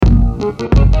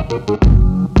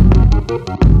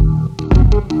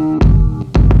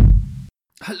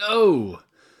Hello,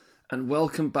 and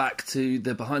welcome back to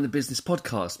the Behind the Business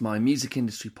podcast, my music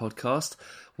industry podcast,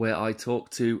 where I talk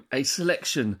to a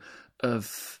selection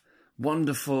of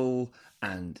wonderful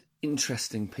and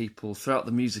interesting people throughout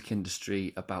the music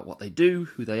industry about what they do,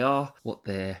 who they are, what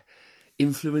their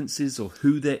influences or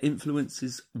who their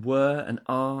influences were and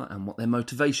are, and what their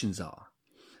motivations are.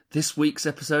 This week's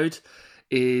episode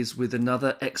is with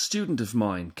another ex-student of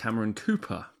mine, Cameron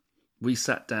Cooper. We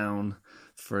sat down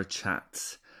for a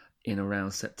chat in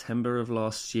around September of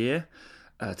last year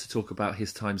to talk about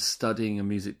his time studying a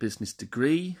music business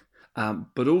degree,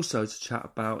 but also to chat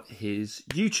about his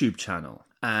YouTube channel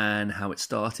and how it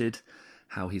started,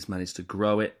 how he's managed to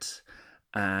grow it,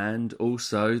 and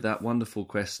also that wonderful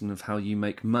question of how you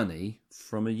make money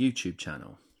from a YouTube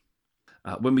channel.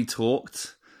 When we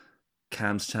talked,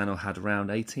 Cam's channel had around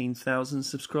 18,000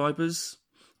 subscribers.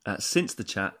 Since the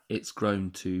chat, it's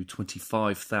grown to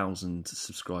 25,000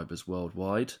 subscribers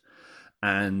worldwide,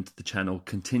 and the channel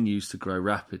continues to grow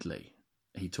rapidly.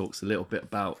 He talks a little bit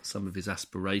about some of his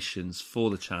aspirations for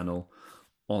the channel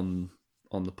on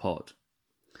the pod.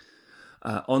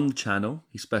 On the channel,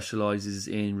 he specialises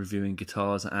in reviewing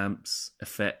guitars, amps,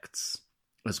 effects,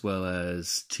 as well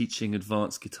as teaching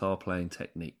advanced guitar playing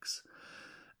techniques.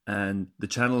 And the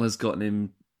channel has given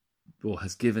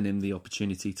him the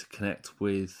opportunity to connect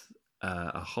with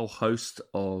a whole host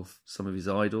of some of his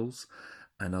idols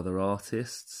and other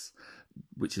artists,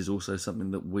 which is also something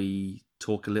that we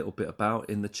talk a little bit about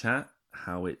in the chat,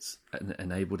 how it's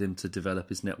enabled him to develop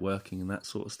his networking and that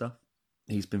sort of stuff.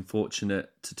 He's been fortunate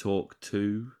to talk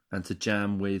to and to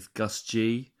jam with Gus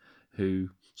G, who's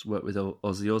worked with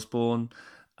Ozzy Osbourne,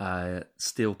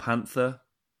 Steel Panther,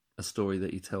 a story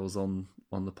that he tells on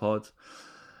the pod,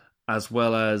 as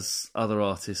well as other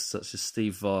artists such as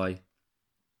Steve Vai,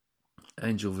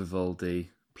 Angel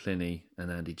Vivaldi, Pliny,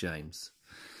 and Andy James.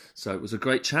 So it was a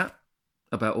great chat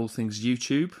about all things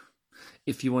YouTube.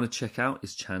 If you want to check out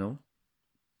his channel,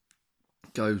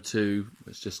 go to,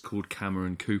 it's just called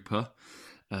Cameron Cooper.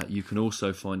 You can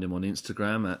also find him on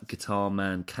Instagram at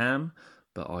GuitarManCam,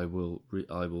 but I will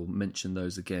mention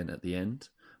those again at the end.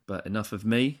 But enough of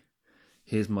me.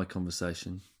 Here's my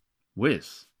conversation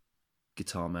with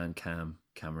Guitar Man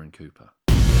Cameron Cooper.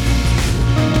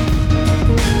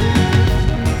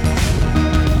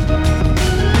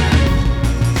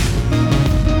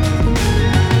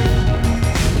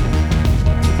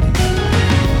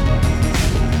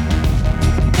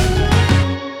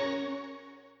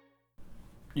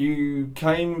 You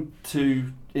came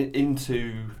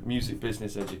into music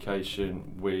business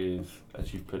education with,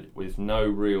 as you put it, with no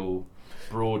real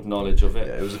broad knowledge of it.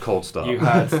 Yeah, it was a cold start. You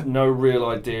had no real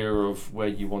idea of where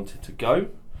you wanted to go.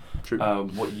 True.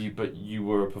 But you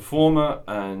were a performer,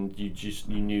 and you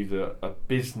knew that a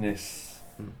business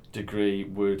degree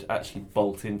would actually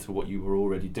bolt into what you were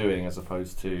already doing, as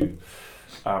opposed to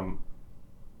kind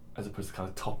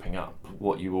of topping up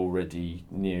what you already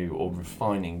knew or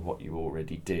refining what you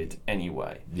already did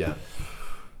anyway. Yeah.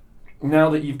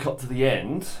 Now that you've got to the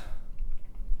end,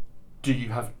 do you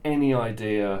have any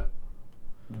idea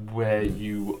where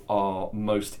you are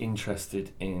most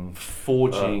interested in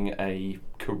forging a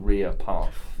career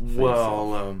path?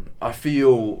 I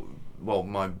feel,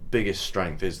 my biggest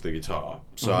strength is the guitar,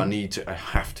 so I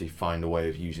have to find a way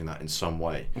of using that in some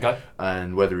way. Okay.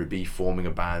 And whether it be forming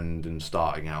a band and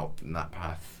starting out in that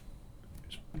path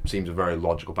seems a very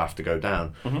logical path to go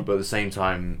down, but at the same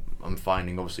time I'm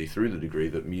finding, obviously through the degree,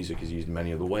 that music is used in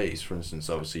many other ways. For instance,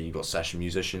 obviously you've got session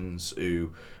musicians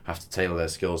who have to tailor their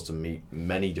skills to meet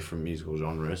many different musical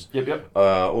genres. Yep.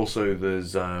 Also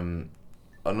there's an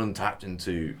untapped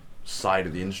into side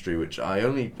of the industry, which I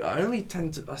only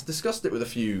tend to, I discussed it with a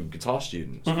few guitar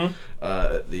students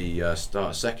at the start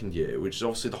of second year, which is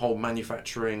obviously the whole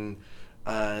manufacturing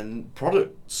and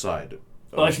product side.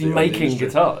 Well, actually making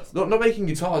guitars. Not making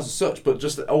guitars as such, but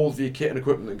just all the kit and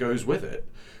equipment that goes with it.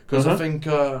 Because I think,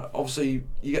 obviously,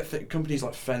 you get companies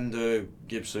like Fender,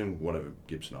 Gibson, whatever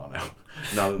Gibson are now.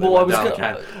 Now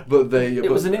that it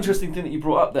was an interesting thing that you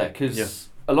brought up there, because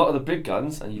a lot of the big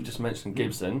guns, and you just mentioned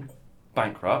Gibson,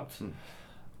 bankrupt.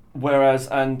 Whereas,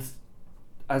 and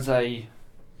as a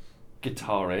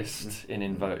guitarist, in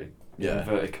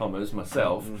inverted commas,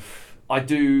 myself, I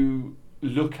do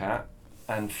look at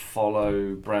and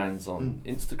follow brands on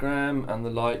Instagram and the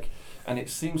like, and it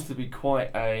seems to be quite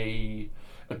a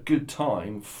good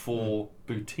time for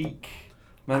boutique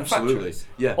manufacturers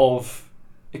of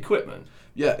equipment.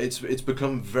 Yeah, it's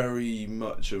become very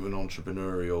much of an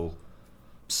entrepreneurial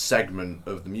segment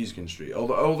of the music industry.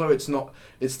 Although it's not,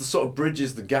 it's the sort of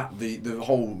bridges the gap, the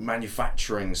whole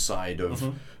manufacturing side of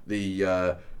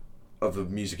the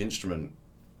music instrument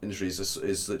industry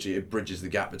is literally, it bridges the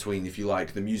gap between, if you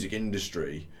like, the music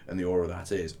industry and the aura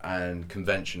that is, and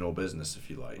conventional business,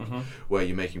 if you like, where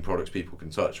you're making products people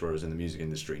can touch, whereas in the music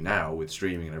industry now, with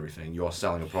streaming and everything, you're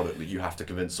selling a product that you have to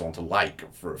convince someone to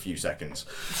like for a few seconds.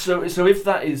 So if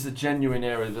that is a genuine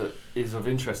area that is of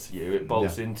interest to you, it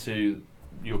bolts into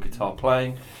your guitar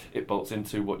playing, it bolts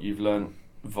into what you've learned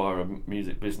via a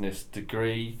music business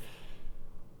degree.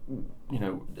 You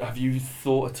know, have you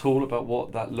thought at all about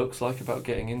what that looks like, about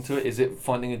getting into it? Is it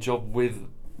finding a job with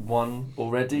one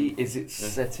already? Is it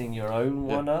setting your own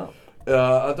one up?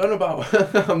 I don't know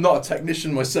about. I'm not a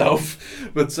technician myself,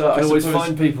 but you can always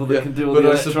find people that can do all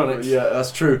the electronics. Yeah,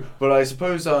 that's true. But I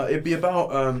suppose it'd be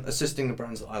about assisting the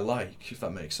brands that I like, if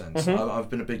that makes sense. I've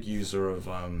been a big user of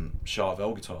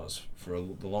Charvel guitars for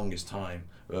the longest time,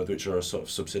 which are a sort of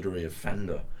subsidiary of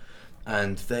Fender,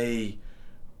 and they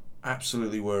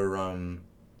absolutely were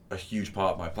a huge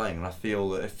part of my playing. And I feel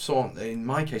that if someone, in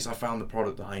my case, I found the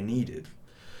product that I needed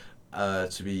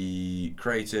to be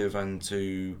creative and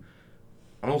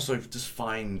also just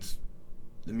find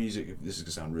the music. This is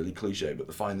gonna sound really cliche, but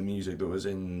to find the music that was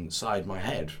inside my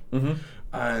head,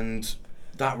 and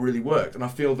that really worked. And I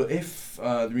feel that if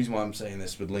the reason why I'm saying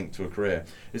this would link to a career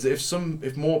is that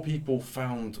if more people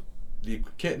found the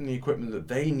kit and the equipment that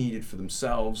they needed for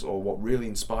themselves, or what really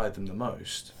inspired them the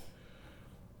most,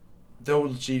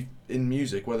 they'll achieve in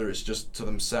music, whether it's just to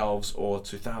themselves or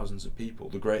to thousands of people,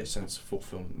 the greatest sense of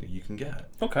fulfillment that you can get.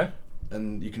 Okay.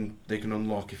 And they can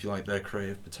unlock, if you like, their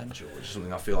creative potential, which is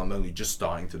something I feel I'm only just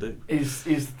starting to do. Is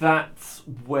that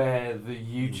where the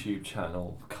YouTube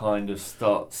channel kind of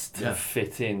starts to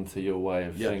fit into your way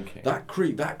of thinking? That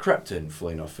crept in,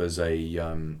 funnily enough, as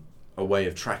a way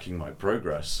of tracking my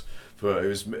progress. But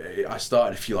I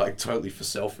started, if you like, totally for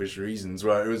selfish reasons,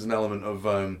 where it was an element of,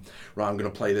 right, I'm going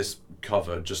to play this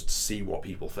cover just to see what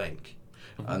people think.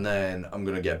 And then I'm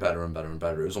going to get better and better and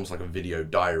better. It was almost like a video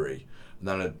diary. And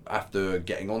then after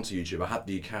getting onto YouTube, I had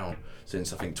the account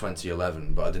since, I think,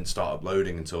 2011, but I didn't start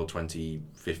uploading until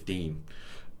 2015.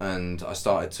 And I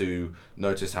started to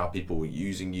notice how people were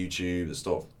using YouTube, the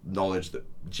sort of knowledge that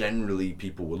generally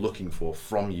people were looking for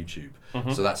from YouTube.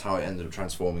 So that's how it ended up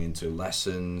transforming into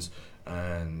lessons,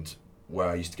 and where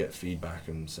I used to get feedback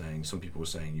and saying, some people were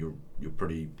saying you're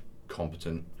pretty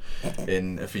competent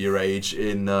for your age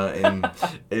in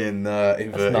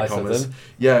inverted commas.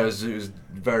 Yeah, it was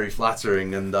very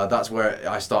flattering, and that's where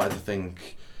I started to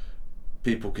think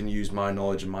people can use my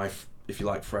knowledge and my, if you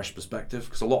like, fresh perspective,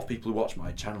 because a lot of people who watch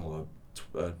my channel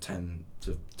are 10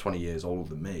 to 20 years older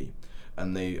than me,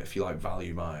 and they, if you like,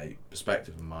 value my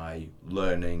perspective and my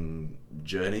learning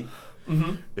journey,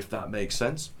 if that makes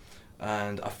sense.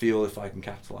 And I feel if I can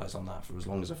capitalise on that for as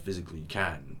long as I physically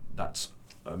can, that's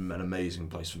an amazing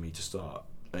place for me to start.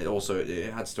 And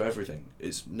it adds to everything.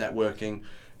 It's networking.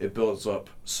 It builds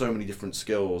up so many different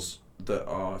skills that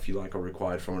are, if you like, are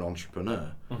required from an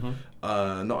entrepreneur.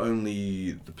 Not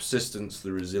only the persistence,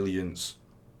 the resilience,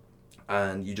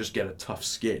 and you just get a tough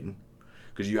skin,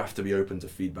 because you have to be open to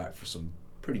feedback for some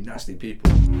pretty nasty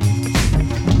people.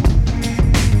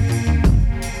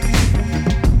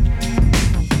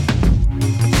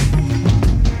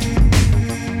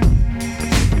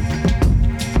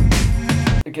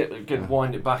 Again,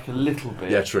 wind it back a little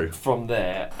bit from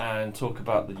there and talk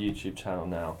about the YouTube channel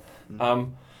now.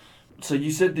 So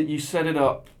you said that you set it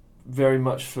up very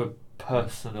much for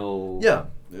personal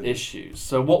issues.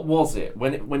 So what was it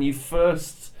when you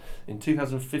first, in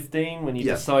 2015, when you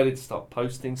decided to start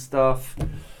posting stuff?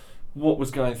 What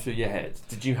was going through your head?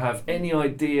 Did you have any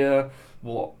idea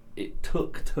what it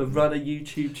took to run a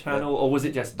YouTube channel, or was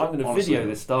it just, I'm going to video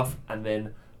this stuff and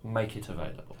then make it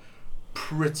available?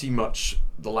 Pretty much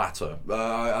the latter.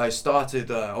 I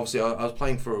started, obviously I was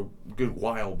playing for a good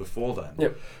while before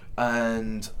then,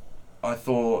 and I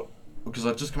thought, because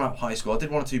I'd just come out of high school, I did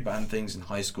one or two band things in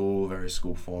high school, various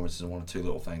school performances and one or two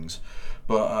little things,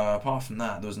 but apart from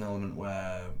that, there was an element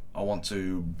where I want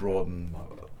to broaden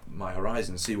my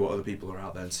horizon, see what other people are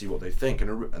out there and see what they think, and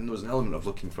there was an element of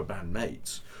looking for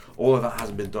bandmates. All of that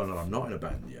hasn't been done, and I'm not in a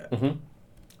band yet.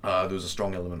 There was a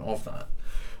strong element of that.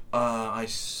 I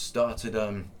started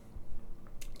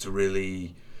to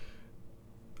really.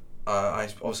 I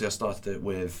started it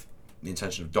with the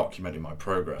intention of documenting my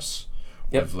progress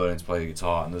with learning to play the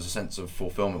guitar, and there's a sense of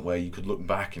fulfillment where you could look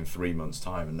back in 3 months'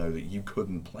 time and know that you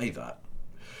couldn't play that,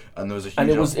 and there was a huge. And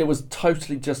it was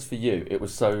totally just for you. It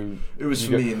was so. It was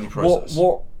for me in the process.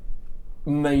 What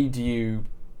made you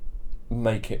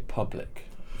make it public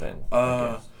then?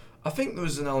 I think there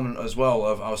was an element as well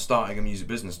of I was starting a music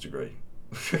business degree.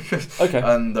 Okay.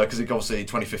 And because obviously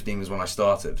 2015 was when I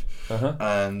started, Uh-huh.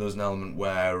 and there was an element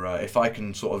where if I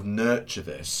can sort of nurture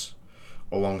this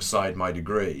alongside my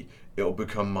degree, it'll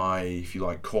become my, if you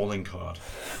like, calling card.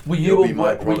 Were It'll be you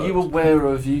my were you product. aware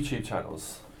of YouTube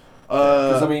channels?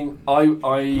 Because I mean, I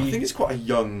I think it's quite a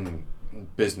young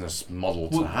business model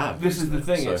to have. This is the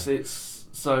thing. So, It's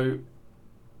so.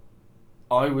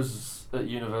 I was at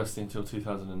university until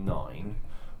 2009,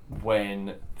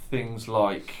 when things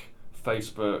like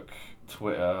Facebook,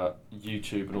 Twitter,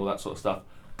 YouTube, and all that sort of stuff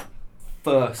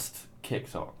first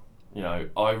kicked on. You know,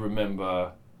 I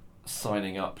remember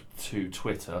signing up to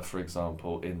Twitter, for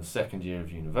example, in the second year of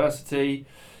university,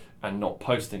 and not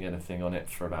posting anything on it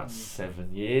for about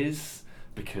 7 years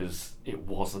because it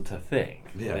wasn't a thing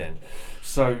then.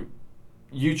 So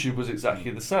YouTube was exactly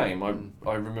the same.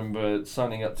 I remember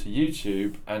signing up to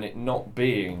YouTube and it not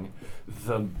being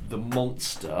the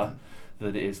monster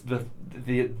that it is,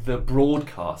 the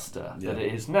broadcaster that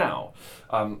it is now.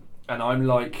 And I'm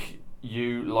like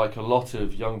you, like a lot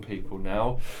of young people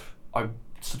now, I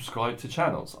subscribe to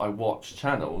channels. I watch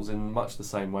channels in much the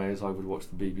same way as I would watch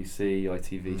the BBC,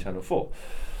 ITV, Channel 4.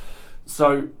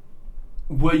 So,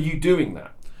 were you doing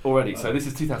that already? So this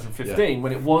is 2015,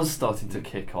 when it was starting to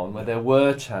kick on, where there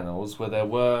were channels, where there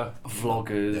were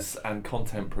vloggers and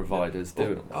content providers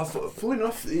doing it. Full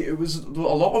enough, it was a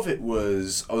lot of it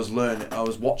was I was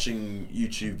watching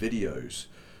YouTube videos,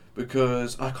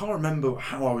 because I can't remember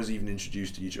how I was even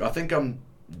introduced to YouTube. I think I'm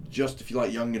just, if you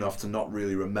like, young enough to not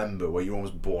really remember, where you're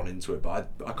almost born into it, but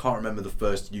I can't remember the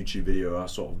first YouTube video I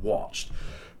sort of watched.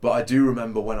 But I do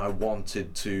remember when I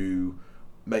wanted to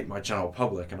make my channel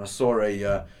public, and I saw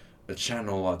a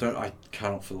channel. I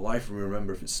cannot for the life of me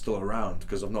remember if it's still around,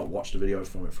 because I've not watched a video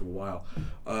from it for a while.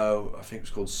 I think it was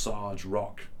called Sarge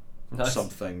Rock. Nice.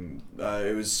 Something.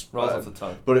 It was Right off the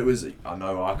tongue. but it was. I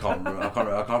know. I can't. Remember,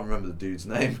 I can't remember the dude's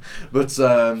name. But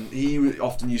he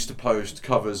often used to post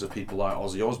covers of people like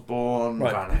Ozzy Osbourne,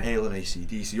 Van Halen,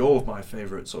 AC/DC, all of my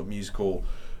favourite sort of musical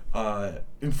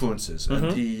influences.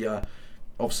 And he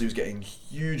obviously was getting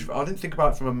huge. I didn't think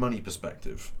about it from a money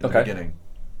perspective in the beginning.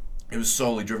 It was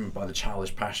solely driven by the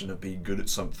childish passion of being good at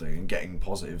something and getting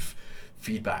positive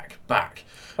feedback back.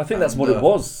 I think that's what it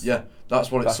was. Yeah,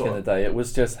 that's what it's back in the day. It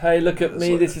was just, hey, look at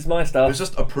me, this is my It stuff. was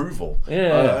just approval.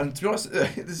 Yeah. And to be honest,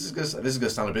 this is going to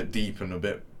sound a bit deep and a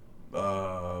bit,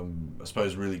 I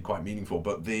suppose, really quite meaningful.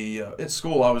 But at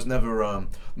school, I was never the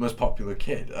most popular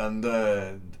kid, and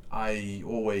I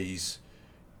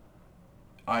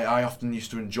often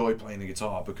used to enjoy playing the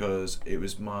guitar, because it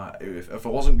was if I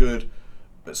wasn't good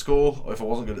at school, or if I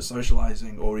wasn't good at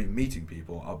socialising or even meeting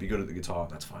people, I'll be good at the guitar,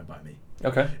 and that's fine by me.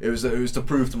 Okay. It was to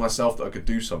prove to myself that I could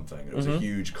do something. It was a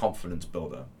huge confidence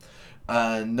builder.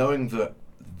 And knowing that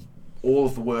all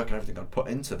of the work and everything I'd put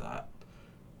into that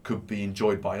could be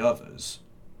enjoyed by others,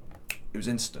 it was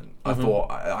instant. I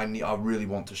thought, I really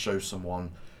want to show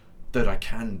someone that I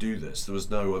can do this. There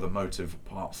was no other motive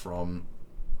apart from,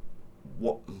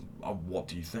 what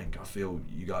do you think? I feel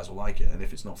you guys will like it, and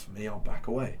if it's not for me, I'll back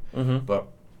away. But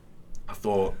I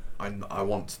thought, I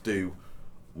want to do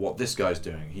what this guy's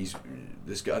doing.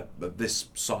 This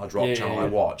Sarge Rock channel I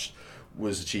watched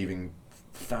was achieving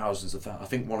thousands of I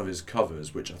think one of his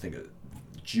covers, which I think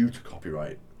due to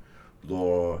copyright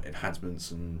law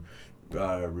enhancements and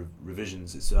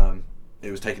revisions,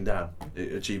 it was taken down.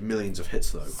 It achieved millions of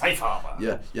hits, though. Safe harbor.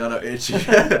 Yeah, no, it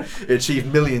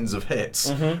achieved millions of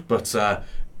hits, but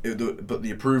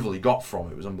the approval he got from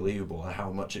it was unbelievable, and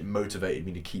how much it motivated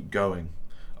me to keep going.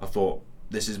 I thought,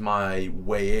 this is my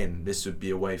way in. This would be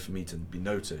a way for me to be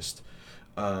noticed.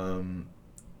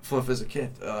 As a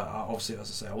kid, obviously, as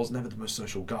I say, I was never the most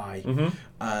social guy,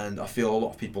 and I feel a lot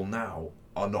of people now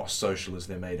are not as social as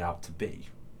they're made out to be.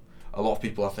 A lot of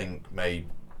people, I think, may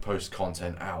post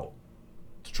content out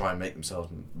to try and make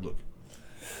themselves look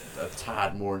a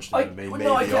tad more interesting than maybe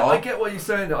I get what you're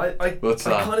saying. I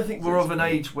kind of think we're of an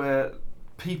age where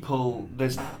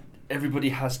everybody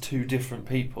has two different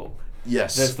people.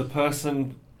 Yes. There's the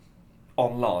person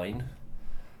online,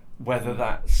 whether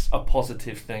that's a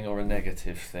positive thing or a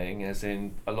negative thing, as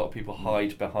in a lot of people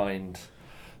hide behind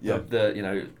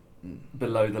the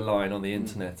below the line on the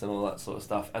internet and all that sort of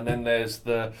stuff. And then there's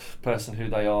the person who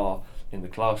they are in the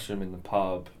classroom, in the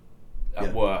pub,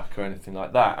 at work, or anything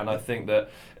like that. And I think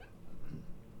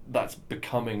that's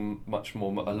becoming much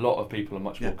more. A lot of people are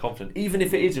much more confident, even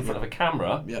if it is in front of a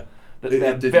camera. Yeah, That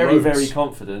they're very, very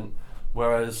confident.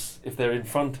 Whereas if they're in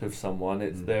front of someone,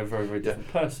 they're a very, very different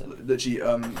person.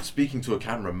 Literally, speaking to a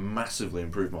camera massively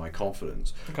improved my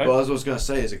confidence. Okay. But as I was going to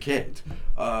say, as a kid,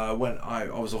 when I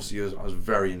was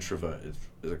very introverted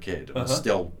as a kid, and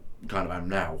still kind of am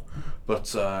now.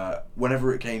 But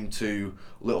whenever it came to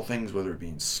little things, whether it be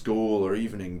in school or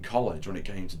even in college, when it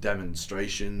came to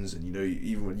demonstrations, and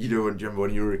even when you remember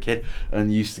when you were a kid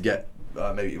and you used to get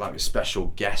maybe it might be a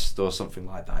special guest or something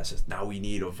like that. It says, now we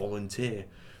need a volunteer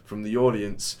from the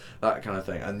audience, that kind of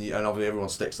thing, and obviously everyone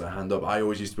sticks their hand up. I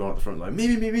always used to be on at the front like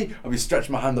me. I'd be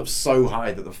stretching my hand up so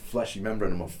high that the fleshy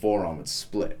membrane of my forearm would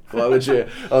split. Well, I was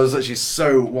literally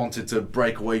so wanted to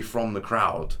break away from the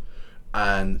crowd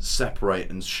and separate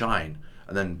and shine,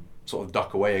 and then sort of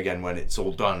duck away again when it's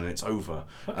all done and it's over.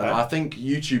 Okay. And I think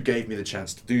YouTube gave me the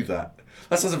chance to do that.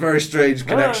 That sounds a very strange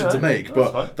connection to make,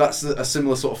 but that's a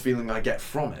similar sort of feeling I get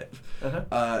from it.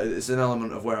 It's an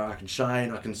element of where I can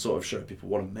shine, I can sort of show people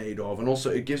what I'm made of, and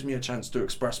also it gives me a chance to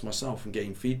express myself and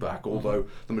gain feedback, although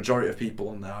the majority of people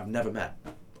on there I've never met.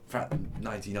 In fact,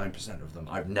 99% of them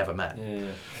I've never met.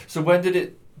 Yeah. So when did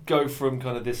it go from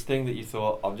kind of this thing that you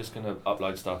thought, I'm just going to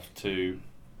upload stuff, to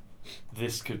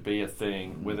this could be a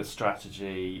thing with a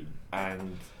strategy,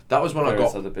 and that was when I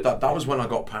got that was when I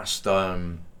got past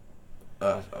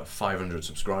 500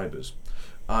 subscribers.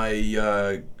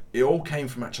 It all came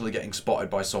from actually getting spotted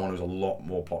by someone who was a lot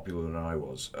more popular than I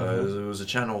was. There was a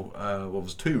channel, well, there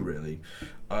was two really.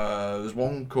 There's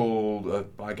one called run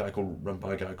by a guy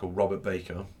called Robert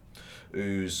Baker,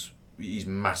 he's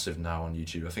massive now on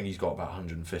YouTube. I think he's got about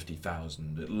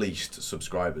 150,000 at least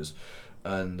subscribers.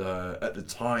 And at the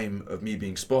time of me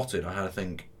being spotted, I had I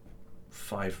think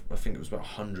it was about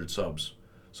 100 subs.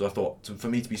 So I thought, for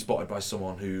me to be spotted by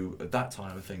someone who, at that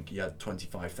time, I think he had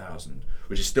 25,000,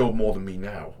 which is still more than me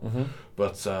now.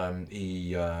 But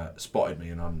he spotted me,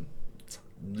 and I'm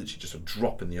literally just a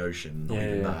drop in the ocean, not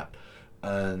even that.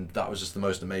 And that was just the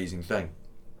most amazing thing.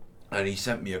 And he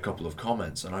sent me a couple of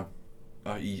comments, and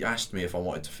he asked me if I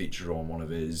wanted to feature on one of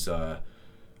his,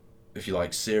 if you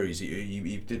like, series.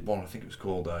 He did one, I think it was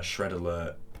called Shred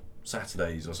Alert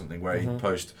Saturdays or something, where he'd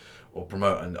post or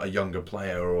promote a younger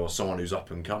player or someone who's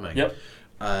up and coming.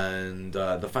 And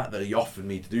the fact that he offered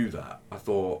me to do that, I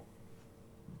thought,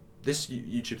 this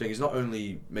YouTube thing is not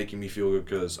only making me feel good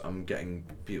because I'm getting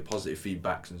positive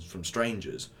feedback from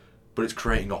strangers, but it's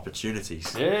creating opportunities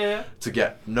to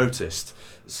get noticed.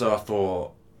 So I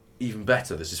thought, even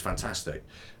better, this is fantastic.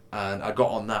 And I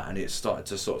got on that, and it started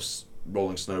to sort of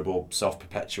rolling snowball,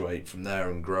 self-perpetuate from there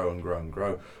and grow and grow and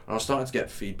grow. And I was starting to get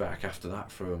feedback after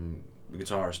that from the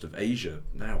guitarist of Asia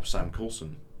now, Sam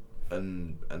Coulson,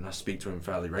 and I speak to him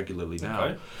fairly regularly now.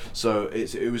 Okay. So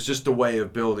it was just a way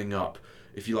of building up,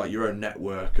 if you like, your own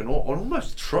network and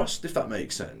almost trust, if that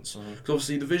makes sense. Because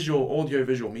obviously the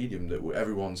audio-visual medium that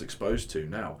everyone's exposed to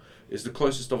now is the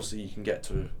closest obviously you can get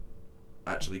to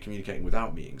actually communicating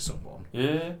without meeting someone.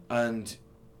 Yeah. And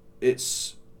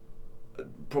it's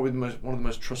probably one of the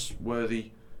most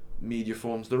trustworthy media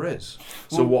forms there is.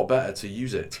 So what better to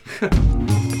use it?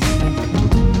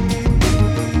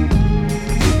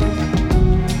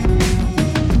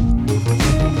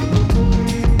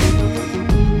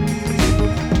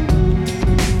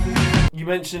 You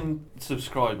mentioned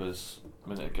subscribers a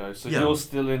minute ago, so you're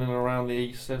still in and around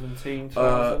the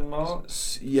 17,000 mark?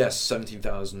 Yes,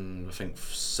 17,000, I think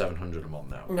 700 I'm on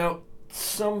now. Now,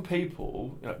 some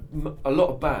people, a lot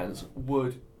of bands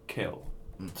would kill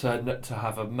to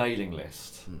have a mailing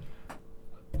list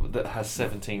that has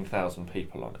 17,000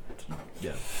 people on it.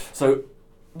 Yeah. So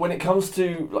when it comes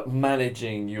to like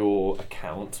managing your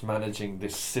account, managing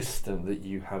this system that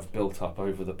you have built up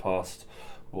over the past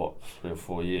 3 or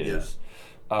 4 years,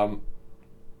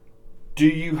 do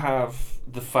you have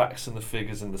the facts and the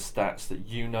figures and the stats that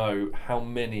you know how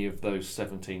many of those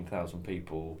 17,000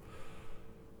 people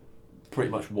pretty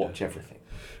much watch everything?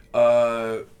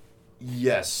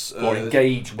 Yes. Or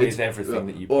engage with everything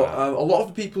that you put out? A lot of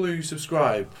the people who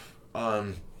subscribe are,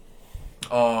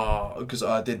 because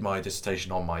I did my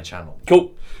dissertation on my channel.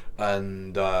 Cool.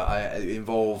 And it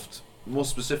involved, more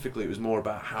specifically, it was more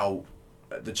about how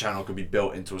the channel could be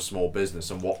built into a small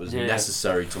business and what was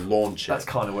necessary to launch it. That's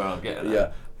kind of where I'm getting at.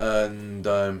 Yeah.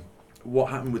 And what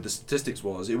happened with the statistics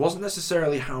was, it wasn't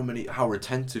necessarily how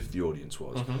retentive the audience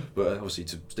was, but obviously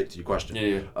to stick to your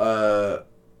question,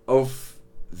 of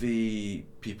the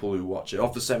people who watch it,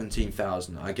 of the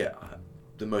 17,000, I get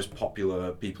the most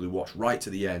popular people who watch right to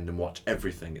the end and watch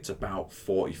everything. It's about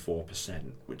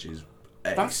 44%, which is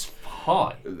that's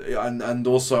high. And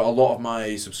also a lot of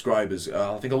my subscribers,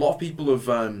 I think a lot of people have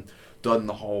done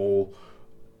the whole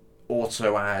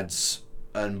auto ads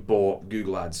and bought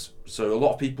Google ads. So a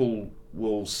lot of people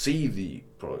will see the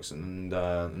products and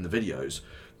the videos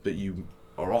that you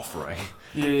are offering.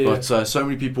 Yeah. But so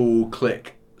many people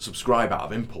click subscribe out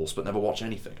of impulse but never watch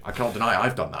anything. I can't deny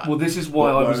I've done that. Well, this is why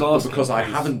I was asking. Because I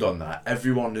haven't done that,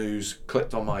 everyone who's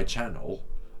clicked on my channel,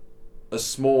 as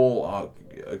small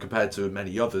compared to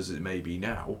many others it may be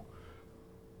now,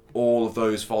 all of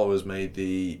those followers made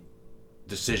the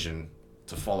decision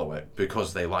to follow it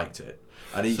because they liked it.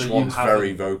 And each one's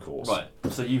very vocal. Right.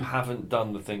 So you haven't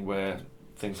done the thing where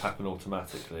things happen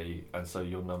automatically and so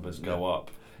your numbers go up.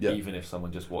 Yeah. Even if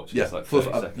someone just watches like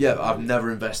 30 seconds. I've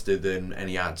never invested in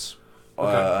any ads,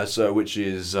 which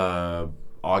is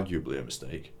arguably a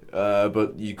mistake.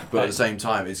 But at the same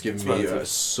time, it's given me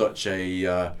such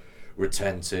a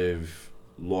retentive,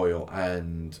 loyal,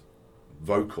 and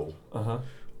vocal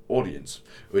audience,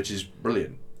 which is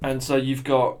brilliant. And so you've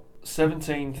got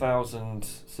 17,000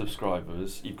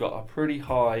 subscribers. You've got a pretty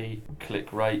high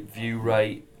click rate, view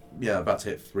rate. Yeah, about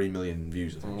to hit 3 million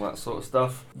views. I think. All that sort of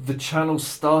stuff. The channel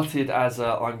started as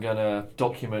I'm going to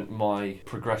document my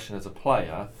progression as a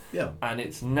player. Yeah. And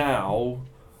it's now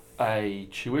a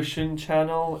tuition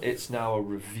channel. It's now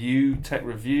a tech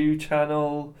review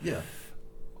channel. Yeah.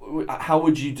 How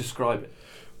would you describe it?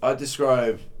 I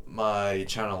describe my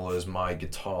channel as my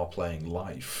guitar playing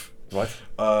life. Right.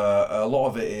 A lot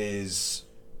of it is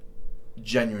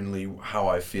genuinely how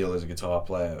I feel as a guitar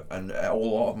player, and a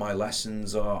lot of my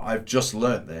lessons are I've just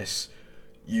learnt this,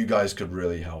 you guys could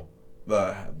really help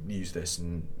use this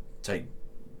and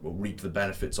reap the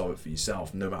benefits of it for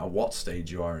yourself no matter what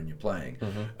stage you are in your playing.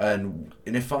 And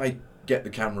if I get the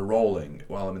camera rolling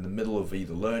while I'm in the middle of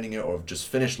either learning it or I've just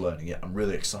finished learning it, I'm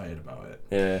really excited about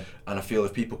it. And I feel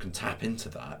if people can tap into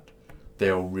that,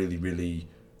 they'll really, really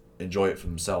enjoy it for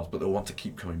themselves, but they'll want to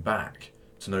keep coming back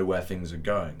to know where things are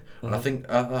going. And I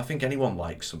think anyone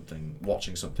likes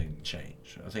watching something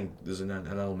change. I think there's an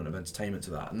element of entertainment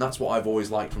to that, and that's what I've always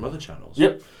liked from other channels.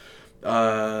 Yep.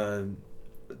 To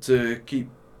keep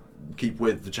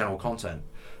with the channel content,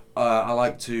 I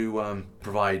like to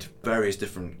provide various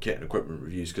different kit and equipment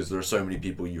reviews because there are so many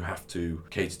people you have to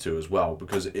cater to as well.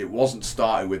 Because it wasn't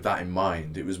started with that in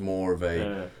mind. It was more of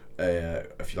a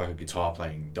if you like, a guitar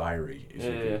playing diary, if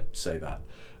you could say that,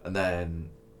 and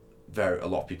then. A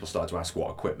lot of people started to ask what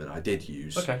equipment I did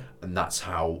use, and that's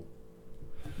how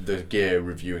the gear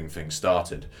reviewing thing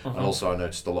started. And also I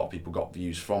noticed a lot of people got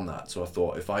views from that, so I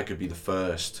thought if I could be the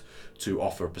first to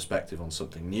offer a perspective on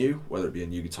something new, whether it be a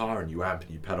new guitar, a new amp,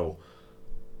 a new pedal,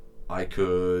 I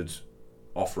could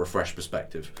offer a fresh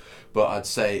perspective. But I'd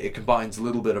say it combines a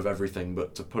little bit of everything,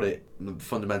 but to put it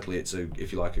fundamentally, it's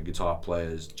if you like, a guitar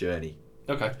player's journey.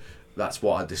 That's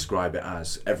what I describe it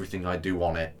as. Everything I do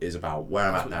on it is about where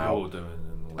I'm at now,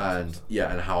 and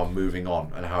how I'm moving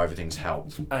on, and how everything's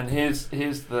helped. And here's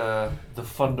the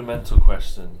fundamental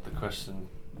question, the question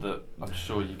that I'm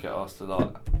sure you get asked a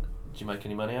lot. Do you make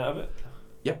any money out of it?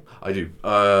 Yep, I do.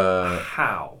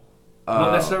 How?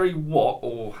 Not necessarily what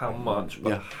or how much,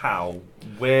 but how?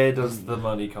 Where does the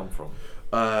money come from?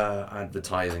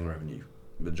 Advertising revenue.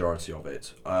 Majority of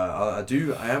it. I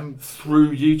am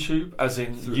through YouTube, as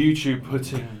in YouTube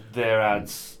putting their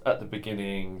ads at the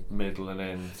beginning, middle, and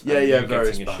end. Getting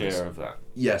a share of that.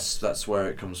 Yes, that's where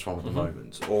it comes from at the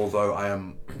moment. Although I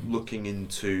am looking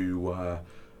into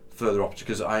further options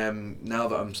because I am now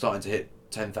that I'm starting to hit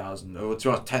 10,000. Or to be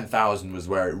honest, 10,000 was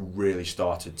where it really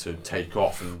started to take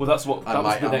off. And well, that's what. That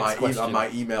was the next question. My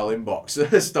email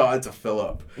inbox started to fill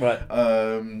up. Right.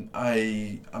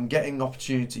 I'm getting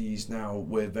opportunities now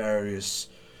with various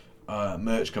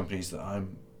merch companies that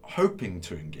I'm hoping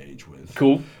to engage with.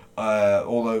 Cool.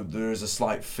 Although there is a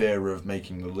slight fear of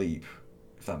making the leap,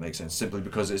 if that makes sense, simply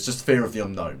because it's just fear of the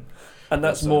unknown. And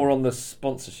that's more on the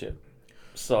sponsorship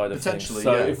side of things.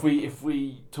 So if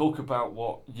we talk about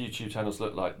what YouTube channels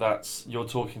look like, you're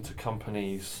talking to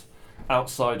companies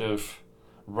outside of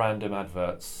random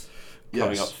adverts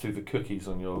coming up through the cookies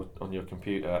on your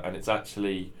computer, and it's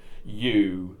actually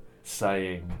you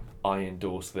saying I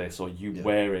endorse this, or you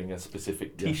wearing a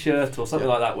specific T-shirt or something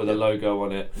like that with a logo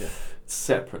on it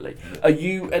separately. Are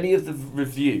you any of the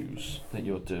reviews that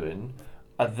you're doing?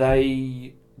 Are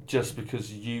they just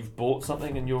because you've bought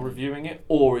something and you're reviewing it,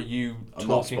 or are you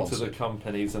talking to the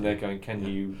companies and they're going, can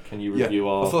you review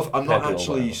our? I'm not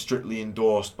actually strictly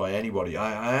endorsed by anybody.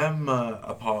 I am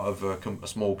a part of a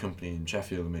small company in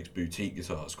Sheffield that makes boutique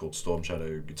guitars called Storm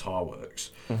Shadow Guitar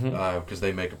Works, because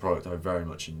they make a product I very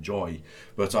much enjoy,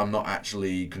 but I'm not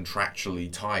actually contractually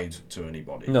tied to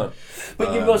anybody. No,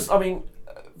 but you must. I mean,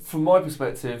 from my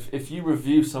perspective, if you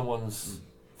review someone's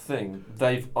thing,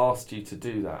 they've asked you to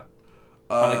do that.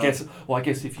 And I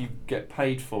guess if you get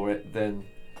paid for it, then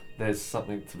there's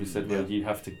something to be said where you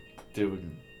have to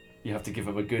You have to give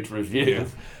them a good review. Yeah.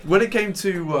 When it came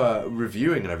to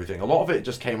reviewing and everything, a lot of it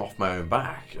just came off my own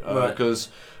back because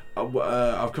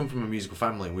I've come from a musical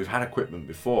family and we've had equipment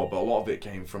before, but a lot of it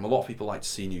came from a lot of people like to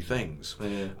see new things.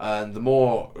 Yeah. And the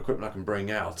more equipment I can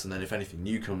bring out, and then if anything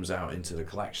new comes out into the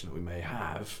collection that we may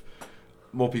have,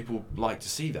 more people like to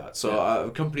see that.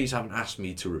 So companies haven't asked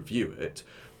me to review it,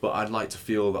 but I'd like to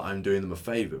feel that I'm doing them a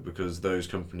favour because those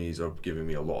companies are giving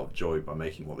me a lot of joy by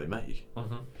making what they make.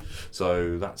 Mm-hmm.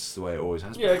 So that's the way it always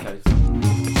has been. Yeah, okay.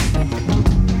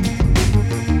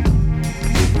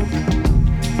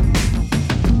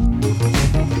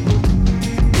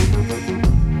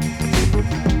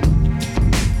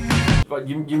 But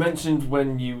you mentioned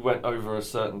when you went over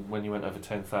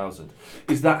 10,000.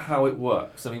 Is that how it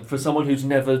works? I mean, for someone who's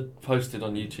never posted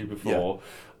on YouTube before,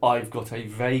 I've got a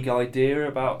vague idea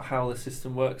about how the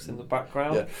system works in the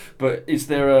background. Yeah. But is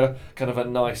there a kind of a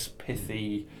nice,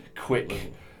 pithy,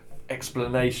 quick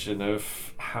explanation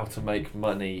of how to make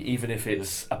money, even if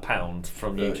it's £1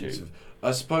 from YouTube?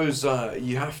 I suppose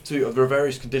you have to. There are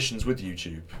various conditions with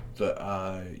YouTube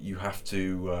that you have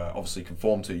to obviously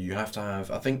conform to. You have to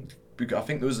have. I think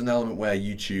there was an element where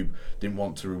YouTube didn't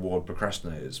want to reward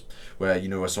procrastinators, where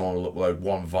where someone will upload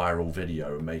one viral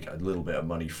video and make a little bit of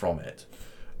money from it.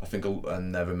 I think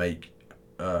and never make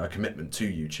a commitment to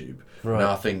YouTube. Right.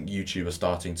 Now I think YouTube are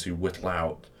starting to whittle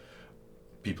out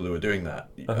people who are doing that,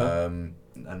 and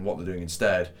what they're doing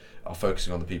instead are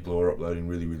focusing on the people who are uploading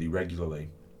really, really regularly.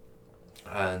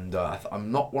 And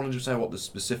I'm not 100% what the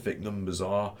specific numbers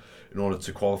are in order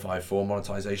to qualify for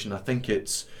monetization. I think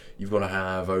you've got to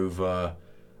have over,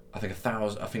 I think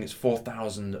 1,000. I think it's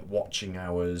 4,000 watching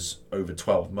hours over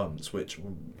 12 months, which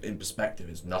in perspective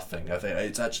is nothing. I think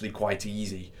it's actually quite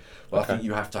easy. But I think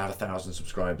you have to have 1,000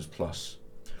 subscribers plus,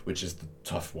 which is the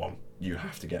tough one. You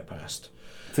have to get past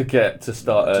To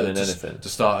start earning anything. To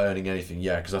start earning anything,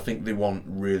 yeah, because I think they want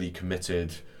really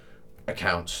committed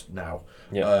accounts now.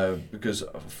 Yeah. Because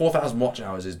 4,000 watch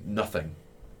hours is nothing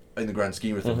in the grand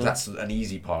scheme of things. Mm-hmm. That's an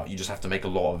easy part. You just have to make a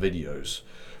lot of videos.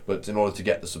 But in order to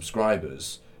get the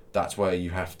subscribers, that's where you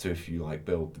have to, if you like,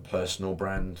 build the personal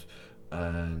brand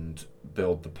and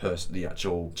build the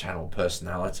actual channel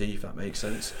personality, if that makes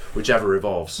sense. Whichever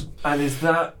evolves. And is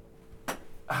that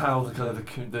how the kind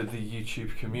of the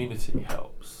YouTube community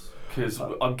helps? Because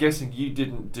I'm guessing you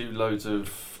didn't do loads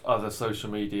of other social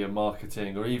media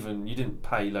marketing, or even you didn't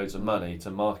pay loads of money to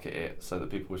market it so that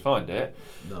people would find it.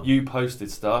 No. You posted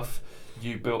stuff.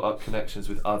 You built up connections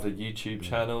with other YouTube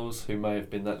channels who may have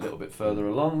been that little bit further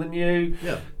along than you.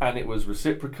 Yeah. And it was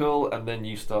reciprocal, and then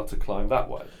you start to climb that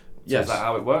way. So Yes. is that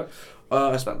how it works?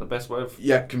 Is that the best way of...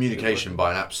 Yeah, communication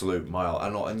by an absolute mile,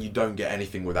 and you don't get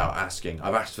anything without asking.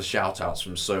 I've asked for shout outs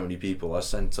from so many people. I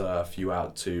sent a few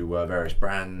out to various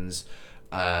brands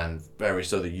and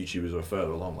various other YouTubers who are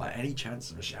further along, like, any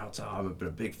chance of a shout out? I've been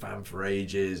a big fan for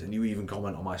ages, and you even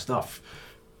comment on my stuff,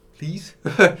 please.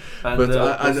 And what's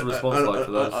the response like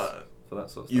for those? For that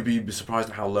sort of stuff? You'd be surprised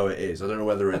at how low it is. I don't know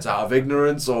whether it's out of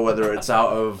ignorance or whether it's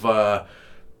out of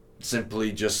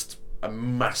simply just a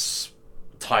mass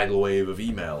tidal wave of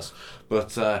emails,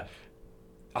 but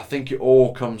I think it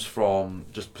all comes from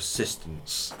just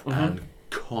persistence and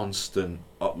constant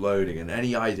uploading, and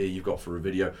any idea you've got for a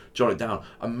video, jot it down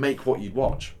and make what you'd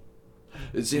watch.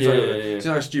 It seems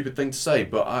like a stupid thing to say,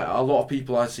 but a lot of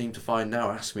people I seem to find now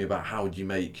ask me about how do you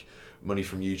make money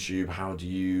from YouTube, how do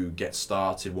you get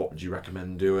started, what would you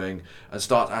recommend doing, and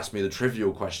start to ask me the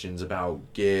trivial questions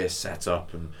about gear,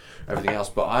 setup and everything else.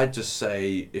 But I'd just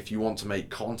say, if you want to make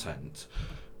content,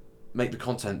 make the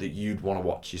content that you'd want to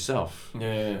watch yourself.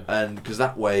 And because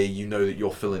that way you know that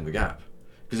you're filling the gap.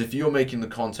 Because if you're making the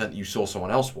content you saw someone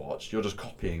else watch, you're just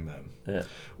copying them. Yeah.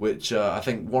 Which I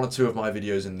think one or two of my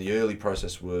videos in the early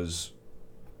process was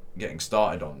getting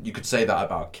started on. You could say that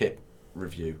about a kit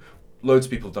review. Loads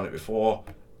of people have done it before.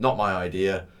 Not my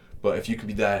idea, but if you can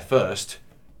be there first,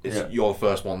 you're the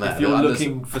first one there. If you're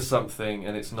looking for something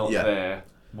and it's not there,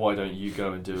 why don't you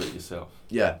go and do it yourself?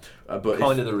 Yeah, but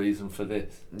kind of the reason for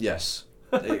this. Yes,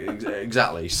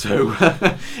 exactly. So,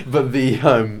 but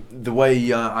the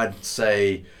way I'd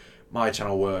say my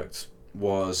channel worked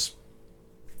was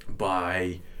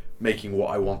by making what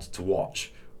I wanted to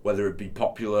watch, whether it be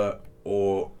popular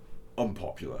or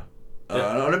unpopular.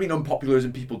 I don't mean unpopular as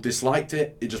in people disliked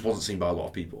it, it just wasn't seen by a lot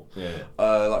of people.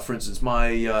 Like for instance,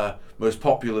 my most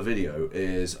popular video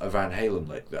is a Van Halen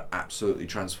lick that absolutely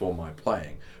transformed my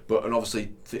playing. And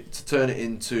obviously to turn it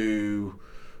into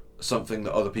something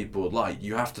that other people would like,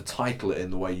 you have to title it in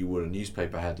the way you would a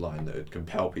newspaper headline that would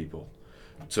compel people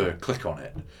to click on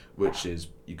it, which is,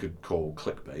 you could call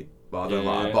clickbait. But I don't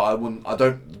Yeah. I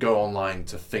don't go online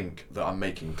to think that I'm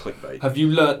making clickbait. Have you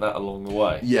learnt that along the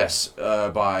way? Yes,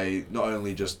 by not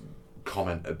only just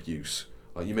comment abuse,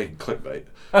 like you're making clickbait,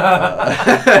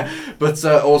 but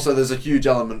also there's a huge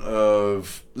element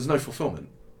of there's no fulfillment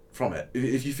from it.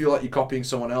 If you feel like you're copying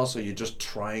someone else or you're just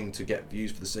trying to get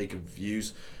views for the sake of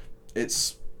views,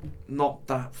 it's not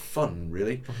that fun,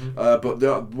 really.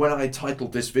 But when I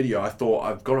titled this video, I thought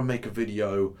I've got to make a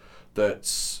video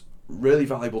that's really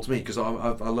valuable to me, because I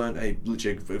learned a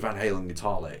legit Van Halen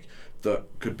guitar lick that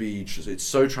could be it's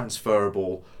so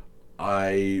transferable.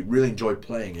 I really enjoy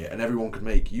playing it, and everyone could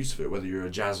make use of it, whether you're a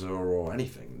jazzer or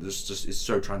anything. It's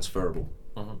so transferable.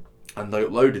 And they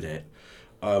uploaded it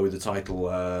with the title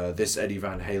 "This Eddie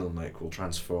Van Halen lick will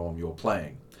transform your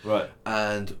playing." Right.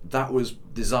 And that was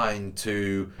designed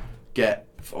to get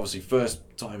obviously first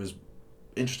timers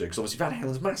interested, because obviously Van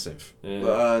Halen's massive,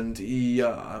 and he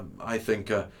I think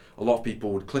a lot of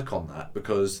people would click on that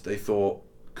because they thought,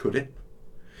 could it?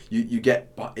 You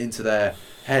get into their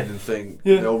head and think,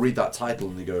 they'll read that title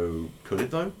and they go, could it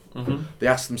though? They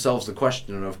ask themselves the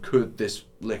question of, could this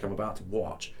lick I'm about to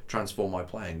watch transform my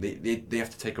playing? They have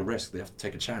to take a risk, they have to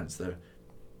take a chance, they're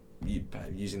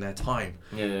using their time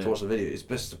to watch the video. It's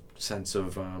just a sense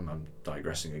of I'm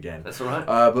digressing again. That's all right.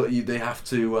 But they have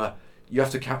to you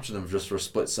have to capture them just for a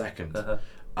split second,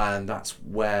 and that's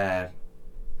where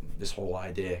this whole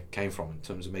idea came from in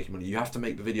terms of making money. You have to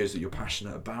make the videos that you're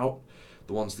passionate about,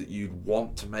 the ones that you'd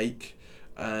want to make,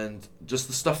 and just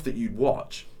the stuff that you'd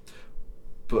watch.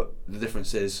 But the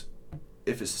difference is,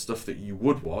 if it's the stuff that you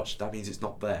would watch, that means it's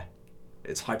not there.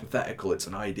 It's hypothetical. It's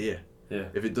an idea. Yeah.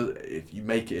 If you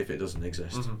make it, if it doesn't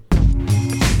exist.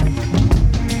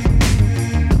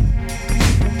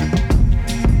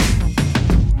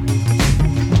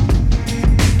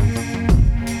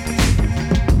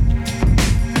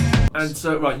 And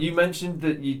so, right, you mentioned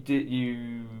that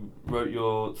you wrote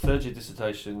your third year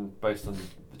dissertation based on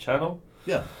the channel.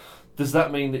 Yeah. Does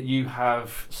that mean that you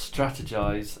have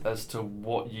strategized as to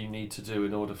what you need to do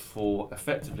in order for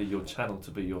effectively your channel to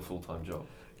be your full-time job?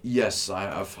 Yes,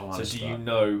 I've harnessed So do that. you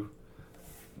know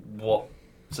what?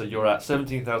 So you're at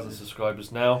 17,000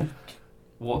 subscribers now.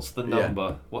 What's the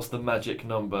number? What's the magic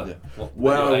number? Yeah.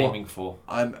 What you're aiming for?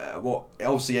 I'm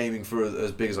obviously aiming for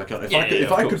as big as I can.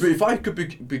 If I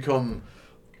could become,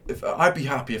 if I'd be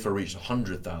happy if I reached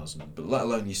 100,000. But let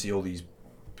alone you see all these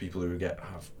people who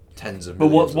have tens of. But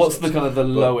millions what's of the subs. kind of the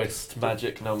lowest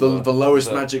magic number? The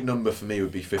lowest magic number for me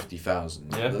would be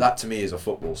 50,000. Yeah. That to me is a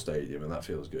football stadium, and that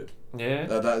feels good. Yeah.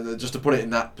 Just to put it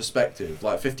in that perspective,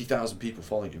 like 50,000 people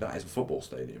following you, that is a football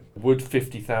stadium. Would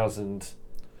 50,000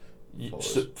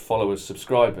 followers,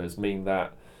 subscribers mean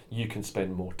that you can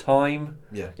spend more time?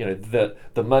 Yeah. You know,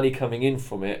 the money coming in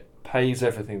from it pays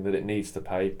everything that it needs to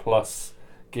pay, plus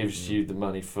gives you the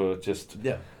money for just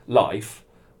life,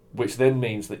 which then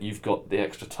means that you've got the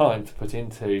extra time to put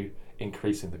into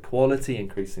increasing the quality,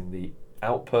 increasing the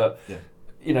output. Yeah.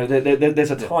 You know, there's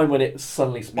a time when it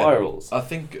suddenly spirals. I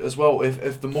think as well,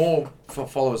 if the more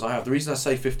followers I have, the reason I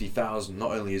say 50,000, not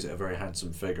only is it a very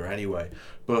handsome figure anyway,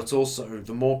 but also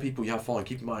the more people you have following.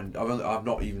 Keep in mind, I've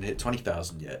not even hit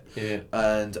 20,000 yet,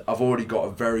 and I've already got a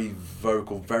very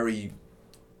vocal, very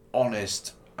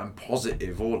honest and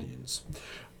positive audience,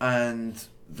 and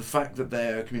the fact that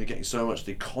they're communicating so much,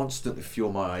 they constantly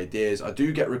fuel my ideas. I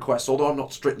do get requests, although I'm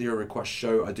not strictly a request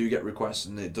show, I do get requests,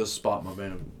 and it does spark my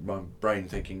brain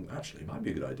thinking, actually, it might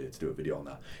be a good idea to do a video on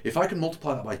that. If I can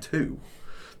multiply that by 2,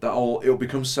 it'll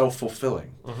become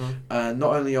self-fulfilling. And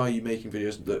not only are you making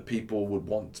videos that people would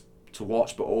want to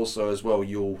watch, but also as well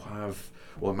you'll have,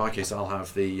 well in my case I'll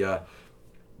have it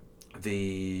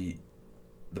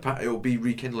will be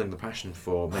rekindling the passion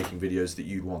for making videos that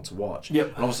you'd want to watch.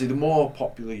 Yep. And obviously the more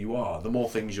popular you are, the more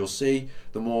things you'll see,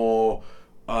 the more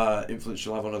influence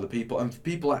you'll have on other people. And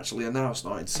people actually are now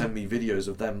starting to send me videos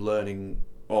of them learning,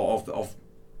 or of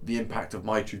the impact of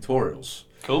my tutorials.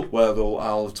 Cool. Where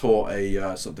I'll have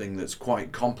taught something that's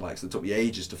quite complex that took me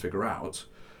ages to figure out,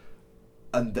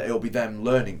 and it'll be them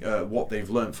learning what they've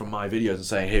learned from my videos and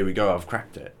saying, here we go, I've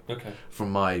cracked it. Okay. From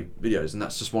my videos, and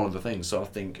that's just one of the things. So I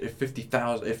think if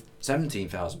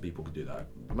 17,000 people could do that,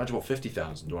 imagine what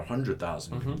 50,000 or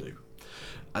 100,000 can do,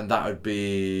 and that would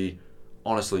be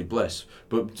honestly bliss.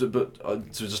 But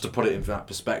just to put it in that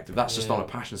perspective, that's just on a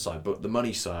passion side. But the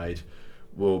money side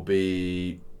will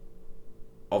be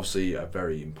obviously a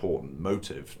very important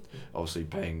motive. Obviously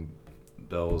paying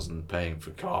bills and paying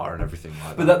for car and everything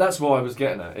like that. But that's what I was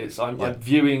getting at. I'm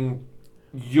viewing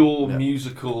your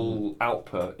musical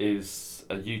output is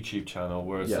a YouTube channel,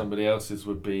 whereas somebody else's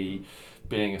would be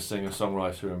being a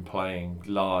singer-songwriter and playing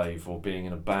live, or being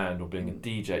in a band, or being a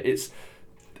DJ.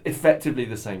 effectively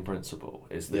the same principle.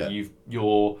 Is that Yeah.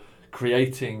 you're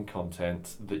creating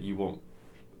content that you want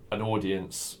an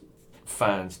audience,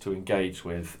 fans to engage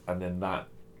with, and then that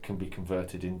can be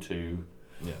converted into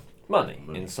money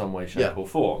in some way, shape or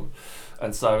form.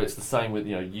 And so it's the same with,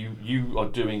 you are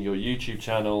doing your YouTube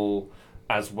channel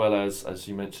as well as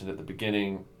you mentioned at the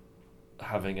beginning,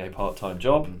 having a part-time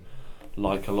job,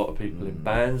 like a lot of people in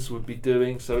bands would be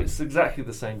doing. So it's exactly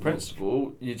the same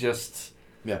principle. You're just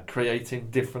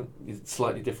creating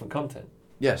slightly different content.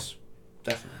 Yes,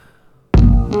 definitely.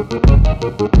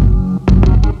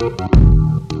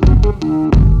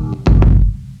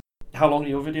 How long are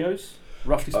your videos,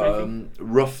 roughly speaking?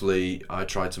 Roughly, I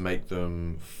try to make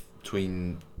them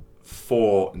between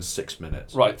 4 and 6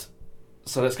 minutes. Right.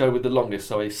 So let's go with the longest.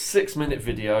 So a 6-minute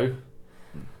video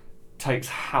takes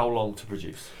how long to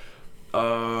produce?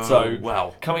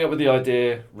 Coming up with the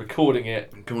idea, recording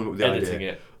it, editing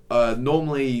it.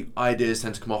 Normally, ideas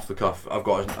tend to come off the cuff. I've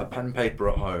got a pen and paper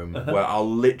at home where I'll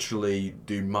literally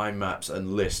do mind maps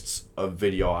and lists of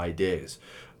video ideas.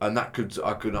 And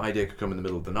an idea could come in the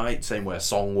middle of the night, same way a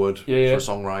song would for a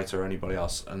songwriter or anybody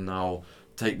else. And I'll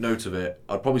take note of it.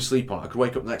 I'd probably sleep on it. I could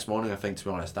wake up the next morning. I think, to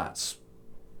be honest, that's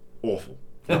awful.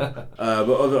 But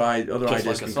other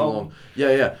ideas can come along.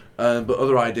 But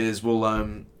other ideas will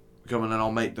come and then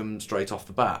I'll make them straight off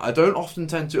the bat. I don't often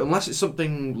tend to, unless it's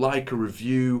something like a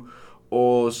review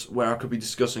or where I could be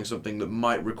discussing something that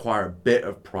might require a bit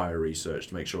of prior research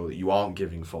to make sure that you aren't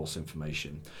giving false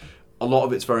information. A lot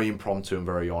of it's very impromptu and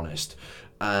very honest,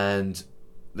 and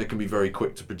they can be very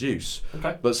quick to produce.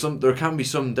 Okay. But there can be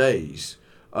some days.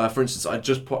 For instance, I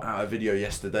just put out a video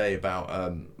yesterday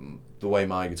about the way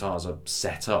my guitars are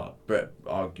set up, but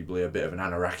arguably a bit of an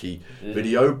Anaraki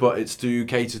video, but it's to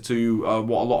cater to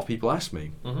what a lot of people ask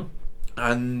me. Mm-hmm.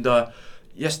 And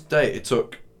yesterday it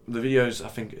took the videos. I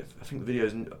think the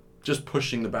videos just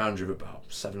pushing the boundary of about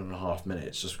 7.5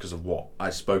 minutes, just because of what I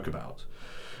spoke about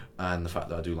and the fact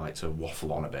that I do like to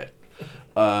waffle on a bit.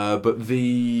 But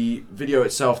the video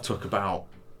itself took about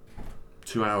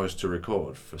 2 hours to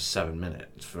record for 7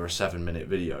 minutes for a 7-minute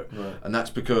video, and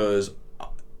that's because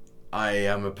I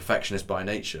am a perfectionist by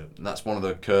nature, and that's one of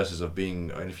the curses of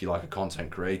being, and if you like, a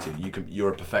content creator.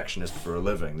 You're a perfectionist for a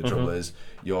living. The trouble is,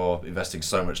 you're investing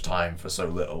so much time for so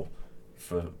little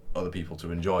for other people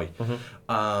to enjoy.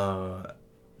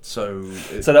 So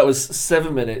that was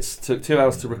 7 minutes. Took 2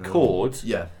 hours to record.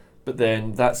 Yeah, but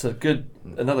then that's a good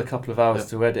another couple of hours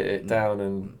to edit it down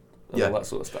and all that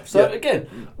sort of stuff. So again,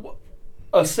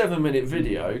 a 7-minute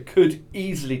video could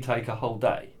easily take a whole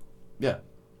day. Yeah.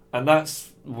 And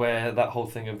that's where that whole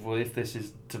thing of, well, if this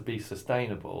is to be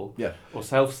sustainable or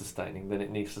self-sustaining, then it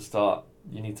needs to start.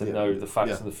 You need to know the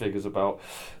facts and the figures about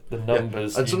the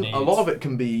numbers. And a lot of it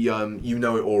can be you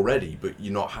know it already, but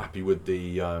you're not happy with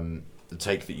the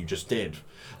take that you just did.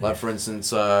 Like, for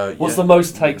instance, what's the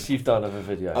most takes you've done of a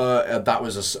video? That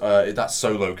was that's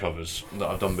solo covers that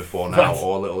I've done before now,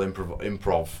 or little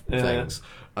improv things.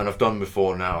 And I've done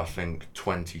before now, I think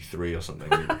 23 or something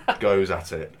goes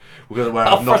at it, because where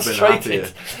I've not been happy.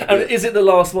 And is it the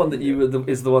last one that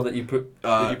is the one that you put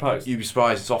that you post? You'd be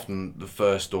surprised. It's often the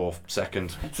first or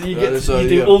second. So you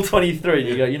do all 23.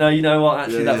 You go, you know what?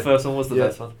 Actually, that first one was the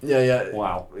best one. Yeah.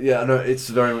 Wow. Yeah, no, it's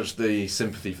very much the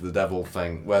sympathy for the devil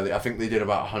thing, where I think they did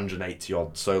about 180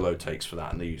 odd solo takes for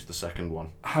that, and they used the second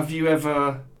one. Have you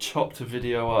ever chopped a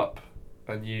video up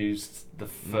and used the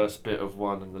first bit of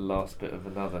one and the last bit of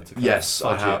another to yes,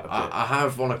 I have. I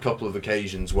have on a couple of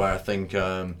occasions where I think,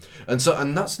 and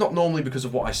that's not normally because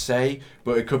of what I say,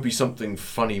 but it could be something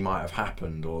funny might have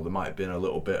happened, or there might have been a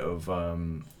little bit of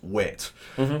wit.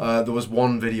 There was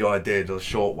one video I did a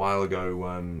short while ago.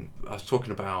 I was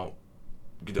talking about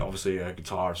obviously a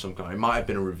guitar of some kind. It might have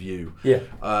been a review. Yeah.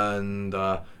 And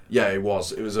it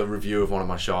was. It was a review of one of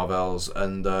my Charvels,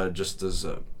 and just as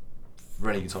for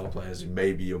any guitar players who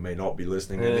maybe or may not be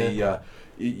listening, it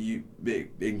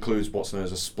includes what's known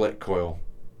as a split coil,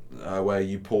 where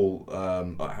you pull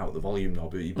out the volume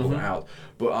knob, you pull it out.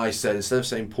 But I said, instead of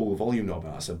saying pull the volume knob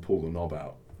out, I said pull the knob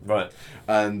out. Right.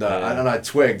 And I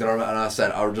twigged, and I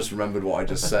said, I just remembered what I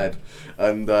just said.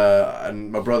 And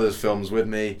my brother's films with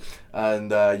me,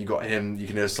 and you got him, you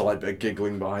can hear a slight bit of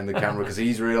giggling behind the camera because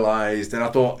he's realised. And I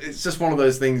thought, it's just one of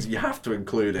those things, you have to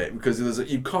include it, because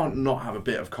you can't not have a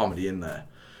bit of comedy in there.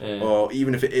 Or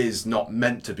even if it is not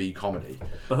meant to be comedy.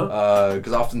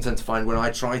 Because I often tend to find when I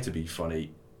try to be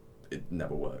funny, it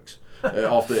never works.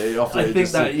 I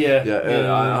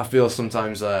feel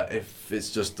sometimes if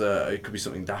it's just it could be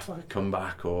something daft like a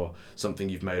comeback or something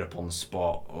you've made up on the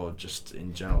spot, or just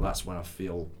in general, that's when I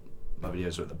feel my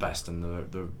videos are at the best and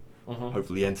they're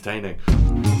hopefully entertaining.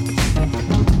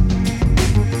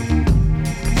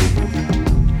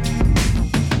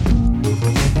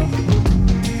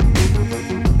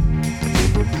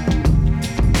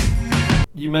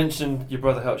 You mentioned your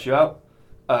brother helps you out.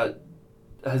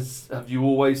 Have you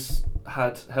always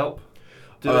had help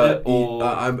doing it? Or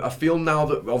I feel now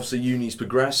that obviously uni's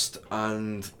progressed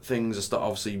and things are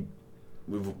obviously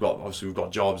we've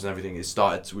got jobs and everything. We've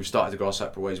started to go our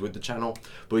separate ways with the channel,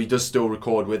 but he does still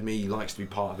record with me. He likes to be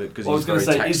part of it because he's very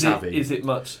tech savvy. Is it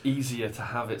much easier to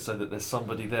have it so that there's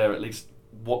somebody there at least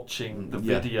watching the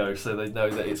video so they know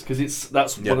that it's because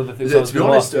that's one of the things I was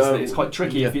going to ask, is that it's quite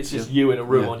tricky if it's just you in a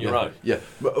room on your own.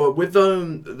 But with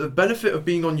the benefit of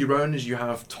being on your own is you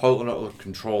have total and utter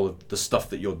control of the stuff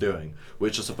that you're doing,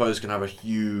 which I suppose can have a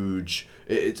huge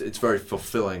it's very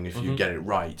fulfilling if you get it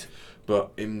right.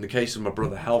 But in the case of my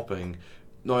brother helping,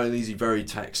 not only is he very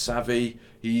tech savvy,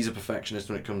 he's a perfectionist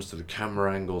when it comes to the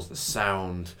camera angles, the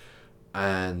sound,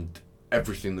 and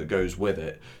everything that goes with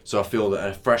it. So I feel that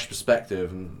a fresh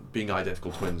perspective, and being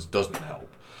identical twins doesn't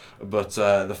help, but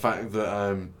the fact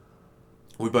that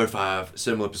we both have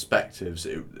similar perspectives,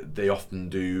 they often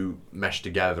do mesh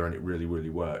together and it really, really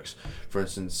works. For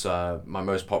instance, my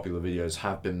most popular videos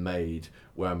have been made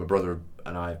where my brother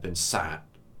and I have been sat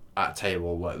at a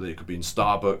table, like it could be in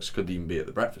Starbucks, could even be at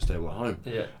the breakfast table at home,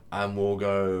 and we'll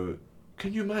go,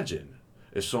 can you imagine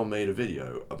if someone made a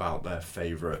video about their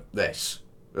favourite this?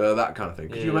 That kind of thing.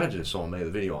 Could you imagine if someone made a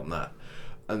video on that?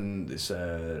 And they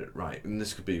said, right, and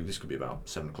this could be about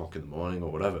 7 o'clock in the morning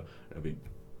or whatever. It'll be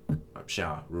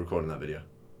shower. We're recording that video.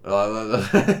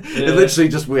 It literally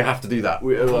just we have to do that.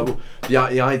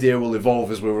 The idea will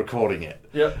evolve as we're recording it.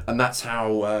 Yeah. And that's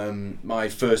how my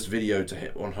first video to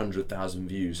hit 100,000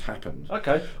 views happened.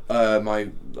 Okay.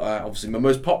 Obviously my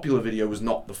most popular video was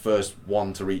not the first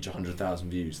one to reach 100,000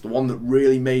 views. The one that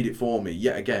really made it for me,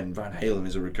 yet again, Van Halen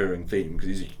is a recurring theme because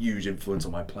he's a huge influence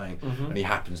on my playing, and he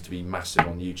happens to be massive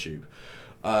on YouTube.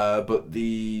 But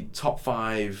the top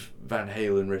 5 Van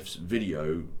Halen riffs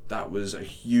video, that was a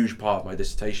huge part of my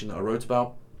dissertation that I wrote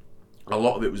about. A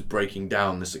lot of it was breaking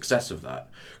down the success of that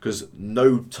because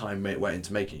no time went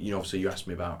into making it. You know, obviously you asked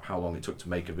me about how long it took to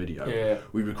make a video. Yeah.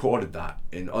 We recorded that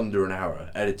in under an hour,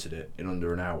 edited it in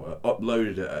under an hour,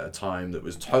 uploaded it at a time that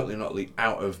was totally and utterly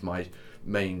out of my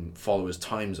main followers'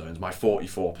 time zones, my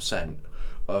 44%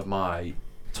 of my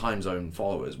time zone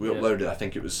followers. We uploaded, I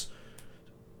think it was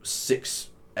 6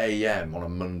 a.m. on a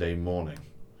Monday morning,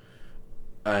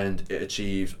 and it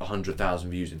achieved 100,000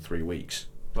 views in 3 weeks,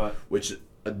 right? Which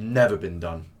had never been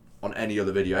done on any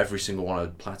other video. Every single one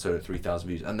had plateaued at 3,000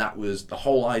 views, and that was the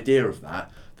whole idea of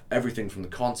that. Everything from the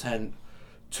content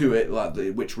to it, like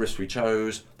which riffs we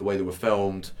chose, the way they were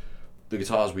filmed, the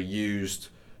guitars we used,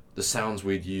 the sounds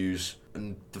we'd use,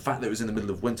 and the fact that it was in the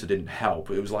middle of winter didn't help.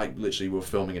 It was like literally we were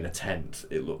filming in a tent,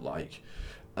 it looked like,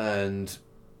 and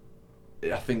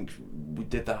I think we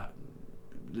did that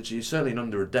literally certainly in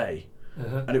under a day,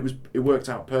 and it worked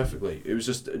out perfectly. It was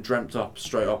just dreamt up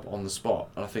straight up on the spot,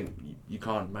 and I think you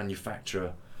can't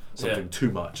manufacture something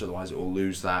too much, otherwise it will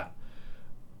lose that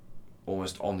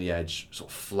almost on the edge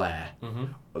sort of flair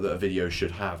that a video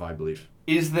should have, I believe.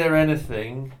 Is there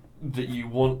anything that you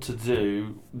want to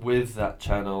do with that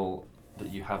channel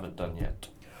that you haven't done yet?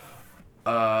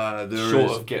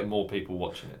 Short of getting more people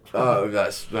watching it.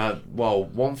 Well,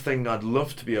 one thing I'd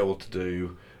love to be able to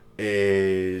do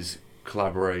is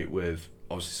collaborate with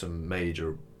obviously some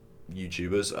major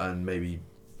YouTubers and maybe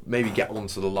get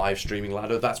onto the live streaming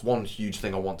ladder. That's one huge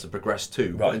thing I want to progress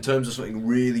to. Right. But in terms of something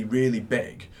really, really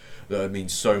big that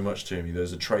means so much to me,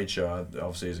 there's a trade show,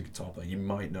 obviously as a guitar player, you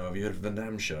might know. Have you heard of the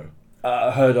NAMM show?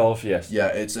 Heard of, yes. Yeah,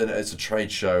 it's a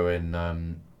trade show in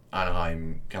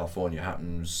Anaheim, California. It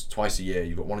happens twice a year.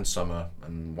 You've got one in summer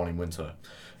and one in winter,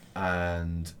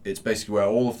 and it's basically where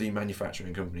all of the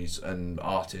manufacturing companies and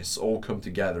artists all come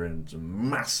together in a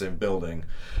massive building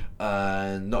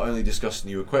and not only discuss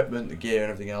new equipment, the gear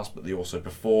and everything else, but they also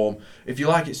perform. If you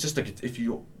like, it's just if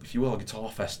you will, a guitar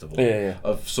festival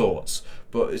of sorts.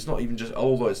 But it's not even just,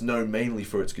 although it's known mainly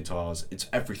for its guitars, it's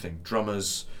everything.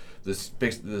 Drummers, there's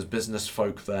business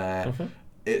folk there.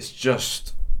 It's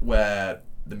just where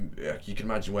you can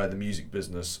imagine where the music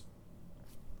business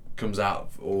comes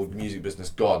out, or the music business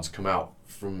gods come out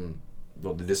from,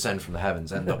 well, they descend from the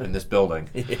heavens, end up in this building,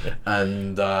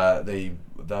 and they're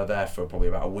there for probably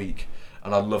about a week.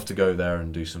 And I'd love to go there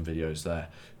and do some videos there,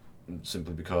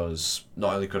 simply because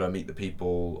not only could I meet the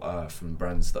people from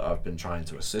brands that I've been trying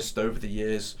to assist over the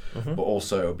years, but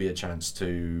also it'll be a chance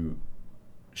to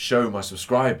show my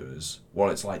subscribers what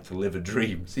it's like to live a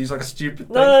dream. Seems like a stupid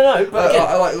thing. No. But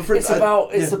again,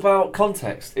 it's about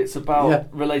context. It's about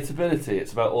relatability.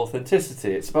 It's about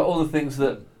authenticity. It's about all the things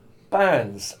that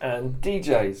bands and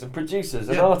DJs and producers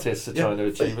and artists are trying to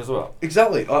achieve as well.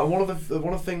 Exactly. One of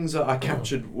the things that I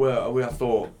captured where I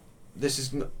thought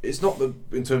it's not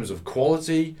in terms of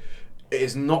quality, it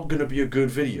is not going to be a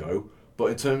good video, but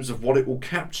in terms of what it will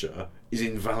capture is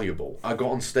invaluable. I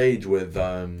got on stage with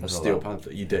Steel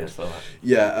Panther. You did.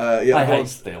 Yeah. I hate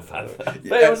Steel Panther.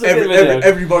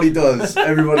 Everybody does.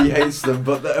 Everybody hates them.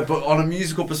 But on a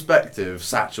musical perspective,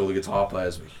 Satchel, the guitar player,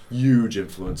 is a huge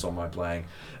influence on my playing.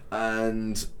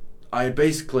 And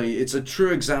it's a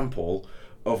true example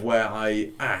of where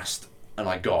I asked and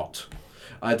I got.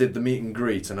 I did the meet and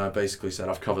greet, and I basically said,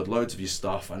 "I've covered loads of your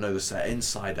stuff. I know the set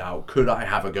inside out. Could I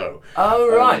have a go?"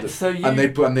 Oh right, and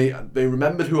they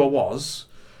remembered who I was.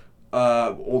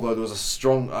 Although there was a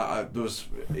strong,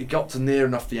 it got to near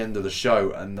enough the end of the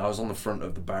show, and I was on the front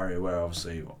of the barrier where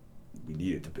obviously we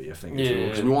needed to be. I think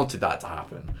because we wanted that to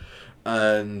happen,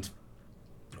 and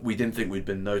we didn't think we'd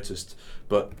been noticed,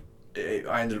 but.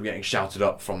 I ended up getting shouted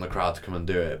up from the crowd to come and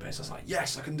do it. But I was like,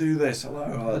 "Yes, I can do this.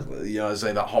 Hello." I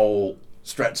say that whole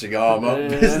stretching arm up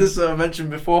business that I mentioned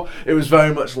before. It was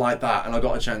very much like that, and I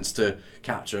got a chance to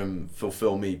capture and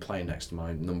fulfill me playing next to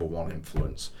my number one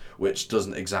influence, which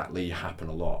doesn't exactly happen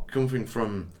a lot. Coming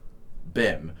from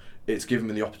BIM, it's given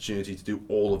me the opportunity to do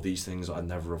all of these things that I'd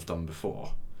never have done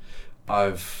before.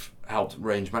 I've helped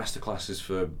arrange masterclasses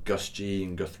for Gus G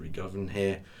and Guthrie Govan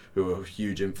here, who are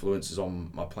huge influences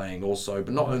on my playing also,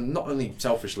 but not only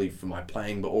selfishly for my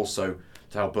playing, but also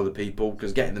to help other people,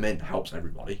 because getting them in helps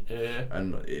everybody. Yeah.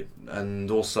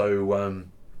 And also,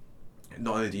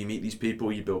 not only do you meet these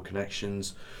people, you build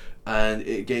connections, and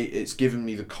it's given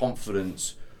me the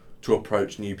confidence to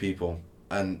approach new people,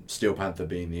 and Steel Panther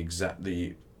being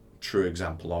the true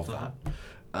example of that.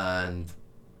 And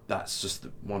that's just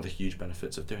one of the huge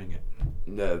benefits of doing it.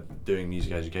 Doing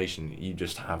music education, you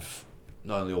just have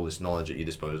not only all this knowledge at your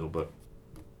disposal, but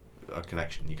a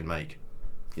connection you can make.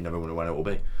 You never know when it will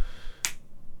be.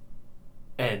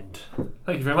 End.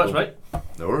 Thank you very much, mate.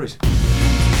 No worries.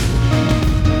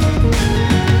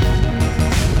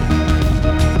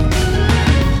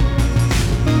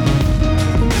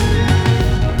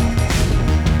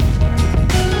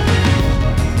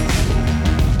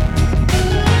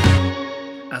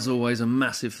 As always, a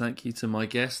massive thank you to my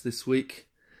guest this week,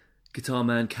 Guitar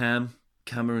Man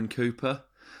Cameron Cooper.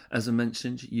 As I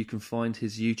mentioned, you can find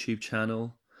his YouTube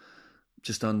channel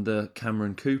just under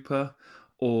Cameron Cooper,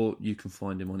 or you can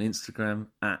find him on Instagram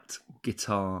at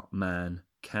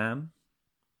GuitarManCam.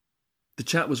 The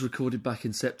chat was recorded back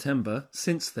in September.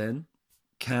 Since then,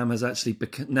 Cam has actually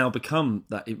now become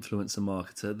that influencer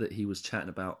marketer that he was chatting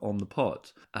about on the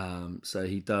pod. So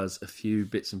he does a few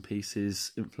bits and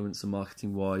pieces influencer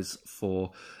marketing wise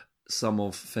for some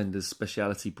of Fender's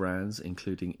specialty brands,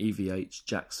 including EVH,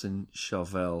 Jackson,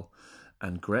 Charvel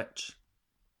and Gretsch.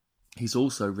 He's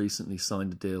also recently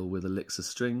signed a deal with Elixir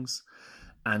Strings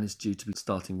and is due to be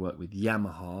starting work with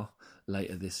Yamaha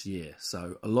later this year.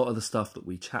 So a lot of the stuff that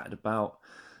we chatted about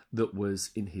that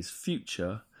was in his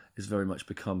future has very much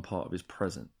become part of his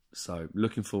present. So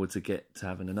looking forward to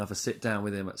having another sit down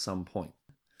with him at some point.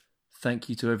 Thank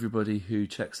you to everybody who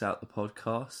checks out the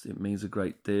podcast. It means a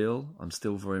great deal. I'm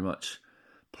still very much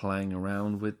playing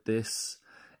around with this.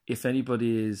 If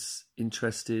anybody is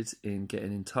interested in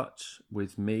getting in touch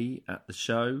with me at the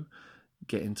show,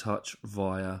 get in touch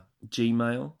via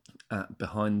Gmail at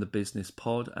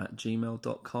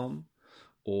behindthebusinesspod@gmail.com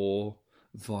or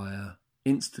via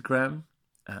Instagram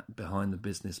at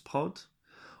behindthebusinesspod,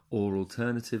 or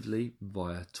alternatively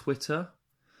via Twitter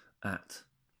at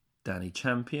Danny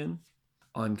Champion.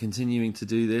 I'm continuing to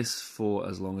do this for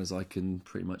as long as I can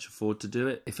pretty much afford to do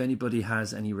it. If anybody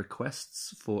has any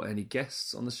requests for any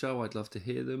guests on the show, I'd love to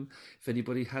hear them. If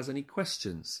anybody has any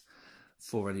questions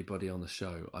for anybody on the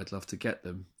show, I'd love to get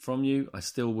them from you. I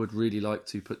still would really like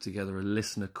to put together a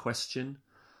listener question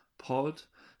pod.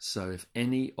 So if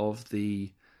any of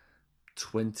the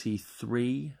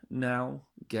 23 now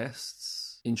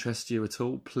guests interest you at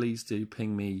all, please do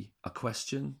ping me a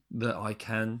question that I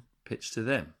can pitch to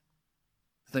them.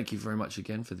 Thank you very much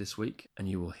again for this week, and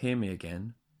you will hear me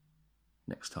again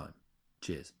next time.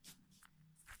 Cheers.